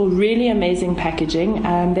beautiful, really amazing packaging.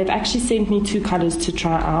 They've actually sent me 2 colors to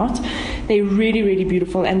try out. They're really, really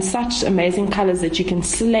beautiful and such amazing colors that you can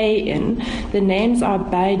slay in. The names are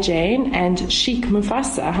Bai Jane and Chic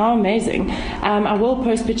Mufasa. How amazing. I will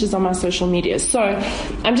post pictures on my social media. So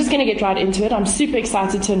I'm just going to get right into it. I'm super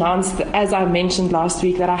excited to announce that, as I mentioned last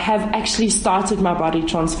week, that I have actually started my body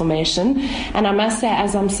transformation. And I must say,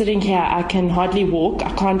 as I'm sitting here, I can hardly walk.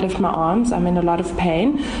 I can't lift my arms. I'm in a lot of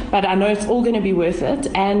pain. But I know it's all going to be worth it.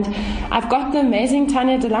 And I've got the amazing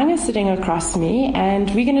Tanya De Lange sitting across me. And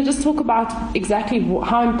we're going to just talk about exactly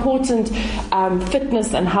how important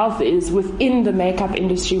fitness and health is within the makeup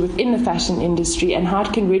industry, within the fashion industry, and how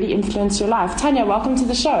it can really influence your life. Tanya, welcome to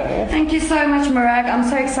the show. Thank you so much, Morag. I'm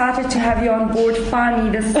so excited to have you on board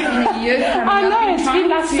finally. This has been a year coming. I know, it's been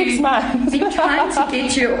like 6 months. Been trying to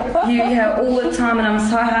get you here all the time, and I'm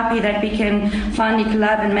so happy that we can finally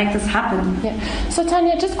collab and make this happen. Yeah. So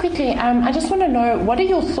Tanya, just quickly, I just want to know, what are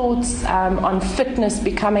your thoughts on fitness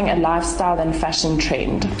becoming a lifestyle and fashion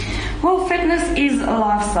trend? Well, fitness is a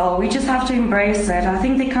lifestyle. We just have to embrace it. I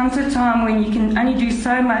think there comes a time when you can only do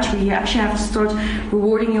so much, where you actually have to start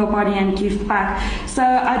rewarding your body and give back. So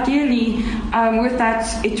ideally, with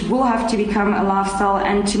that, it will have to become a lifestyle,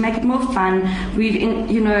 and to make it more fun,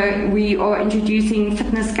 we are introducing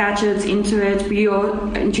fitness gadgets into it. We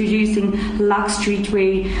are introducing luxe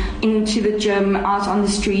streetwear into the gym, out on the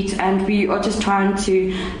street, and we are just trying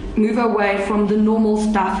to move away from the normal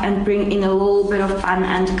stuff and bring in a little bit of fun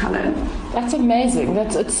and color. That's amazing.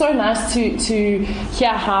 It's so nice to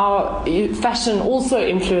hear how fashion also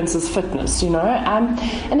influences fitness, you know.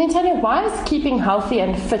 And then Tanya, why is keeping healthy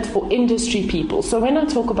and fit for industry people? So when I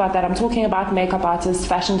talk about that, I'm talking about makeup artists,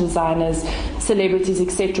 fashion designers, celebrities,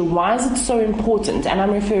 etc. Why is it so important? And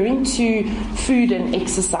I'm referring to food and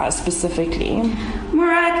exercise specifically.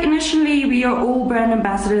 Morag, initially we are all brand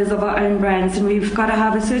ambassadors of our own brands, and we've got to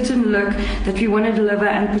have a certain look that we want to deliver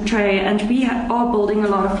and portray, and we are building a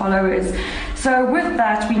lot of followers. So with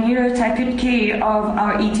that, we need to take good care of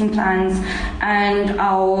our eating plans and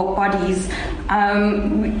our bodies.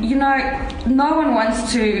 You know, no one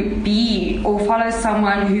wants to be or follow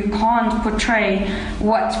someone who can't portray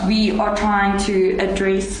what we are trying to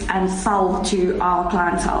address and sell to our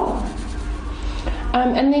clientele.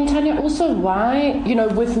 And then Tanya, also why, you know,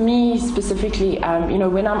 with me specifically, you know,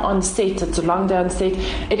 when I'm on set, it's a long day on set,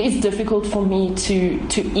 it is difficult for me to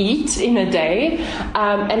eat in a day,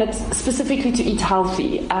 and it's specifically to eat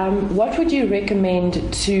healthy. What would you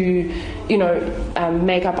recommend to, you know,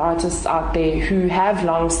 makeup artists out there who have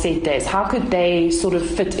long set days? How could they sort of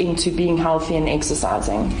fit into being healthy and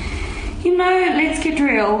exercising? You know, let's get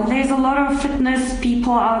real. There's a lot of fitness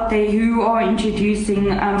people out there who are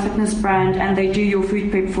introducing fitness brand, and they do your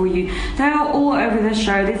food prep for you. They are all over the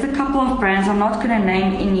show. There's a couple of brands, I'm not going to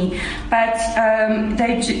name any, but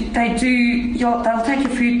they'll take your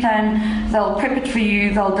food plan, they'll prep it for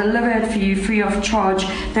you, they'll deliver it for you free of charge.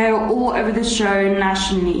 They are all over the show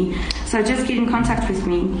nationally. So just get in contact with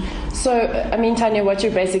me. So, I mean, Tanya, what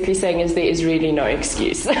you're basically saying is there is really no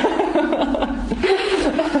excuse.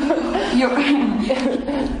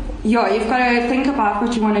 Yeah, you've got to think about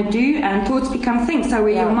what you want to do, and thoughts become things. So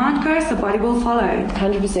where your mind goes, the body will follow.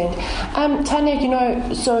 100%. Tanya, you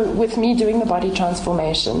know, so with me doing the body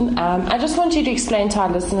transformation, I just want you to explain to our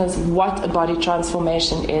listeners what a body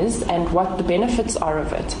transformation is and what the benefits are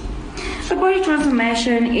of it. So body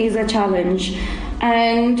transformation is a challenge,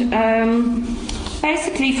 and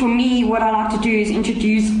basically for me, what I like to do is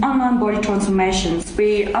introduce online body transformations,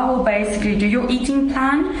 where I will basically do your eating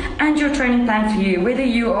plan and your training plan for you, whether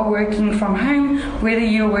you are working from home, whether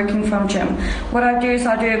you're working from gym. What I do is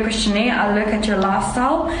I do a questionnaire, I look at your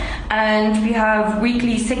lifestyle, and we have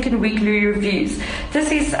second weekly reviews.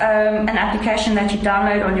 This is an application that you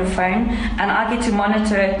download on your phone, and I get to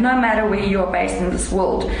monitor it no matter where you are based in this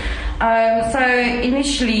world. So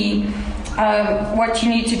initially, what you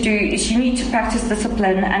need to do is you need to practice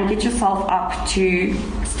discipline and get yourself up to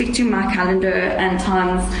stick to my calendar and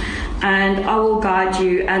times, and I will guide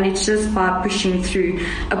you, and it's just by pushing through.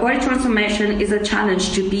 A body transformation is a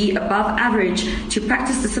challenge to be above average, to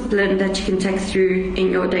practice discipline that you can take through in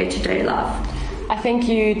your day-to-day life. I think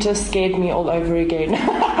you just scared me all over again.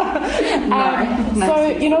 So,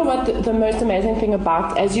 you know what, the most amazing thing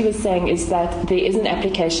about, as you were saying, is that there is an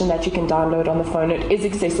application that you can download on the phone. It is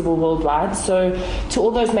accessible worldwide. So to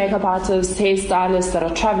all those makeup artists, hairstylists that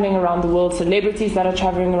are traveling around the world, celebrities that are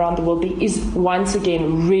traveling around the world, there is once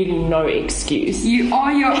again really no excuse. You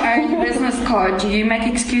are your own business card. Do you make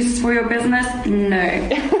excuses for your business? No.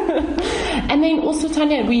 And then also,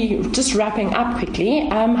 Tanya, we just wrapping up quickly.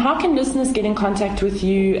 How can listeners get in contact with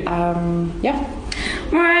you?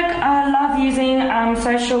 Morag, I love using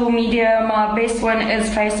social media. My best one is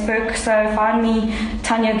Facebook. So find me,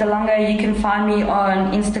 Tanya Delanga. You can find me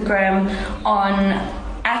on Instagram on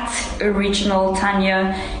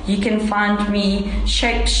 @originaltanya. You can find me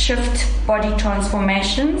Shape Shift Body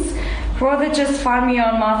Transformations. Rather just find me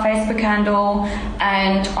on my Facebook handle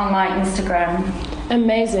and on my Instagram.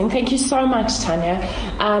 Amazing. Thank you so much, Tanya.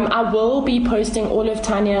 I will be posting all of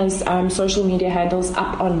Tanya's social media handles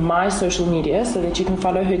up on my social media so that you can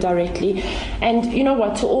follow her directly. And you know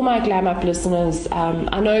what, to all my Glam Up listeners,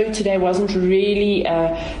 I know today wasn't really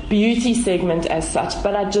a beauty segment as such,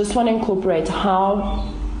 but I just want to incorporate how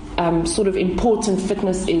sort of important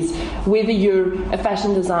fitness is, whether you're a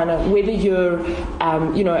fashion designer, whether you're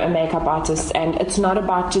a makeup artist. And it's not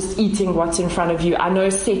about just eating what's in front of you. I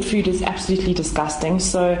know set food is absolutely disgusting,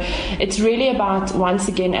 so it's really about, once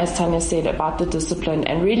again, as Tanya said, about the discipline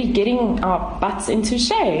and really getting our butts into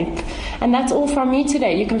shape. And that's all from me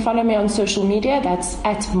today. You can follow me on social media. That's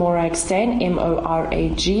 @Moragsteyn,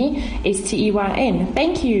 MORAGSTEYN.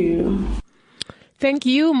 Thank you. Thank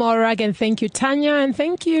you, Morag, and thank you, Tanya, and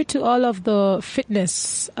thank you to all of the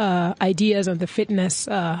fitness ideas and the fitness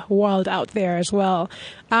world out there as well.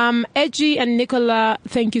 Edgy and Nicola,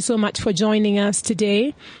 thank you so much for joining us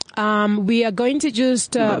today. We are going to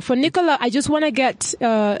just, for Nicola, I just want to get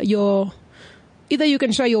either you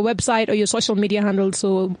can share your website or your social media handle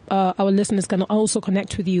so our listeners can also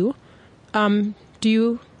connect with you.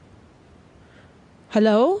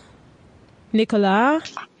 Hello? Nicola?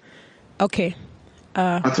 Okay.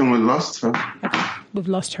 I think we lost her. Okay. We've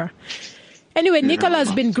lost her. Anyway, Nicola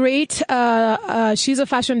has been great. She's a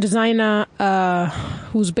fashion designer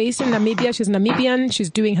who's based in Namibia. She's Namibian. She's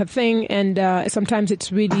doing her thing. And sometimes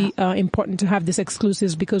it's really important to have these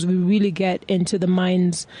exclusives because we really get into the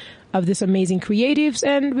minds of these amazing creatives,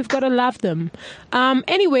 and we've got to love them.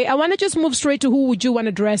 Anyway, I want to just move straight to who would you want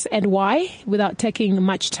to dress and why without taking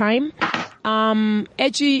much time.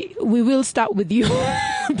 Edgy, we will start with you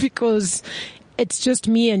because it's just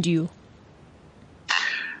me and you.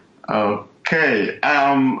 Okay.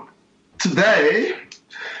 Today,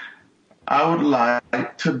 I would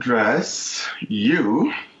like to dress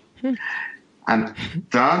you. And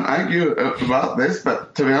don't argue about this,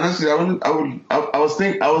 but to be honest, I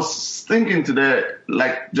was thinking today,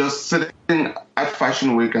 like just sitting at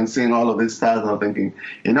Fashion Week and seeing all of these styles. I'm thinking,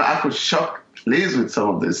 I could shock Liz with some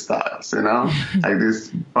of these styles, like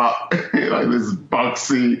this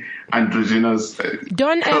boxy androgynous.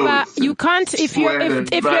 Don't ever. You can't. If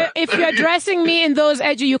you're dressing me in those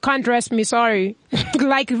edgy, you can't dress me. Sorry.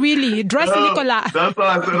 Like really, dress Nicola. That's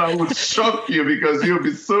why I said I would shock you because you'll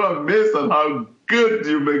be so amazed at how good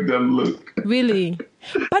you make them look. Really.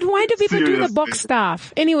 But why do people do the box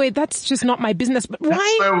stuff? Anyway, that's just not my business. But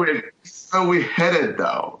why? So we headed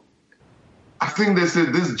down. I think this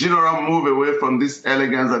general move away from this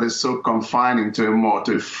elegance that is so confining to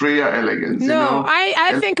a freer elegance. No,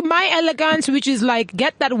 I think my elegance, which is like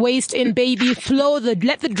get that waist in, baby,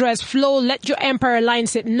 let the dress flow, let your empire line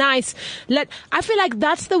sit nice. I feel like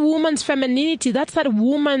that's the woman's femininity. That's that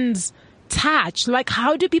woman's touch. Like,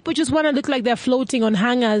 how do people just want to look like they're floating on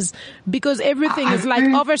hangers because everything is like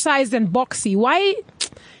oversized and boxy? Why?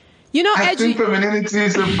 I think femininity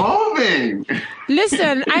is evolving.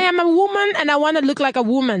 Listen, I am a woman and I want to look like a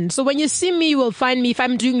woman. So when you see me, you will find me. If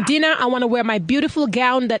I'm doing dinner, I want to wear my beautiful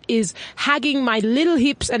gown that is hugging my little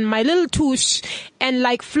hips and my little tush and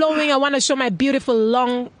like flowing. I want to show my beautiful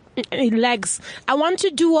long legs. I want to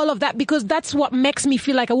do all of that because that's what makes me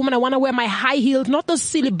feel like a woman. I want to wear my high heels, not those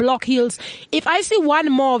silly block heels. If I see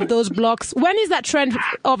one more of those blocks, when is that trend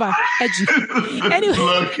over, Edgy? Anyway,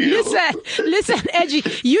 listen, Edgy,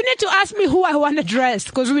 you need to ask me who I want to dress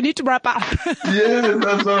because we need to wrap up. Yes,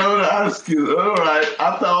 that's what I want to ask you. All right.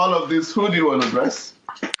 After all of this, who do you want to dress?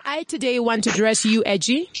 I today want to dress you,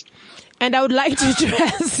 Edgy. And I would like to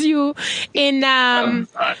dress you in, you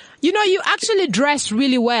actually dress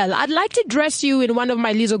really well. I'd like to dress you in one of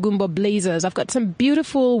my Liz Ogumbo blazers. I've got some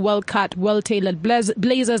beautiful, well-cut, well-tailored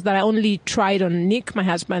blazers that I only tried on Nick, my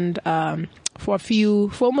husband, for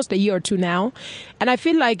almost a year or two now. And I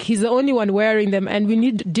feel like he's the only one wearing them and we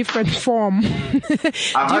need different form.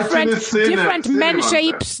 different men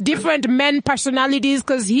shapes, different men personalities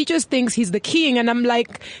because he just thinks he's the king. And I'm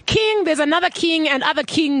like, king, there's another king and other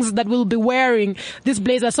kings that will be wearing this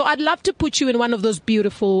blazer. So I'd love to put you in one of those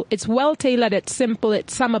beautiful, it's well tailored, it's simple,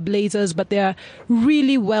 it's summer blazers, but they're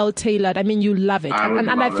really well tailored. I mean, you love it.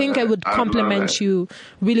 And I think I would compliment you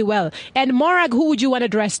really well. And Morag, who would you want to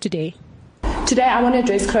dress today? Today I want to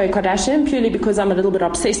dress Khloe Kardashian purely because I'm a little bit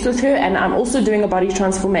obsessed with her and I'm also doing a body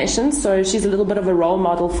transformation, so she's a little bit of a role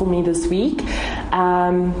model for me this week.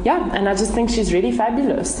 And I just think she's really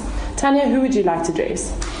fabulous. Tanya, who would you like to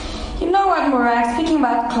dress? You know what, Morag, speaking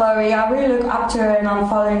about Khloe, I really look up to her and I'm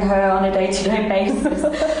following her on a day-to-day basis.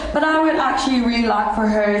 But I would actually really like for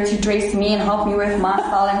her to dress me and help me with my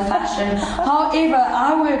style and fashion. However,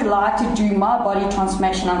 I would like to do my body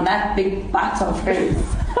transformation on that big butt of hers.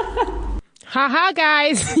 Haha,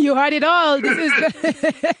 guys, you heard it all.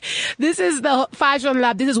 This is the Fashion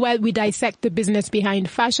Lab. This is where we dissect the business behind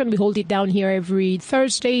fashion. We hold it down here every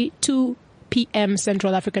Thursday, 2 p.m.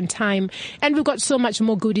 Central African Time. And we've got so much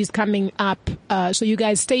more goodies coming up. So you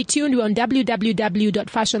guys stay tuned. We're on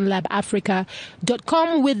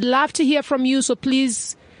www.fashionlabafrica.com. We'd love to hear from you. So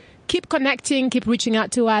please keep connecting, keep reaching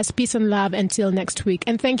out to us. Peace and love until next week.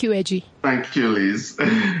 And thank you, Edgy. Thank you, Liz.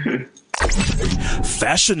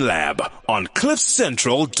 Fashion Lab on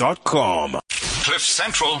CliffCentral.com.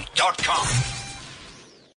 CliffCentral.com.